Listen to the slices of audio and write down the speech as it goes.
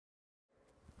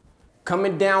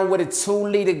Coming down with a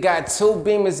 2-liter, got 2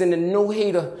 beamers in the new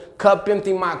heater. Cup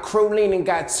empty, my crew leaning,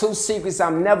 got 2 secrets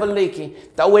I'm never leaking.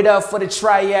 Throw it up for the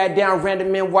triad, down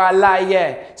random and while I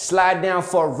at. Slide down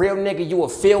for a real nigga, you will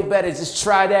feel better, just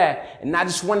try that. And I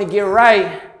just wanna get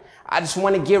right, I just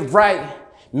wanna get right.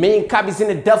 Million copies in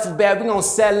the duffel bag, we gon'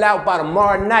 sell out by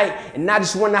tomorrow night. And I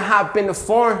just wanna hop in the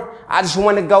foreign, I just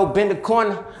wanna go bend the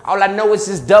corner. All I know is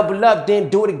just double up, then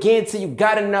do it again till you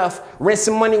got enough. Rent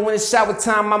some money when it's shower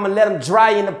time, I'ma let them dry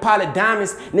in a pile of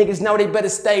diamonds. Niggas know they better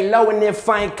stay low, and if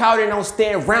I ain't caught it, don't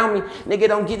stand around me. Nigga,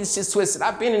 don't get this shit twisted.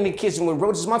 I been in the kitchen with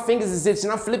roaches, my fingers is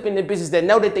itching. I'm flipping the bitches that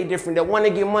know that they different, that wanna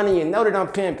get money and know that I'm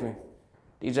pimping.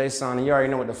 DJ Sauna, you already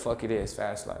know what the fuck it is,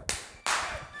 Fast Life.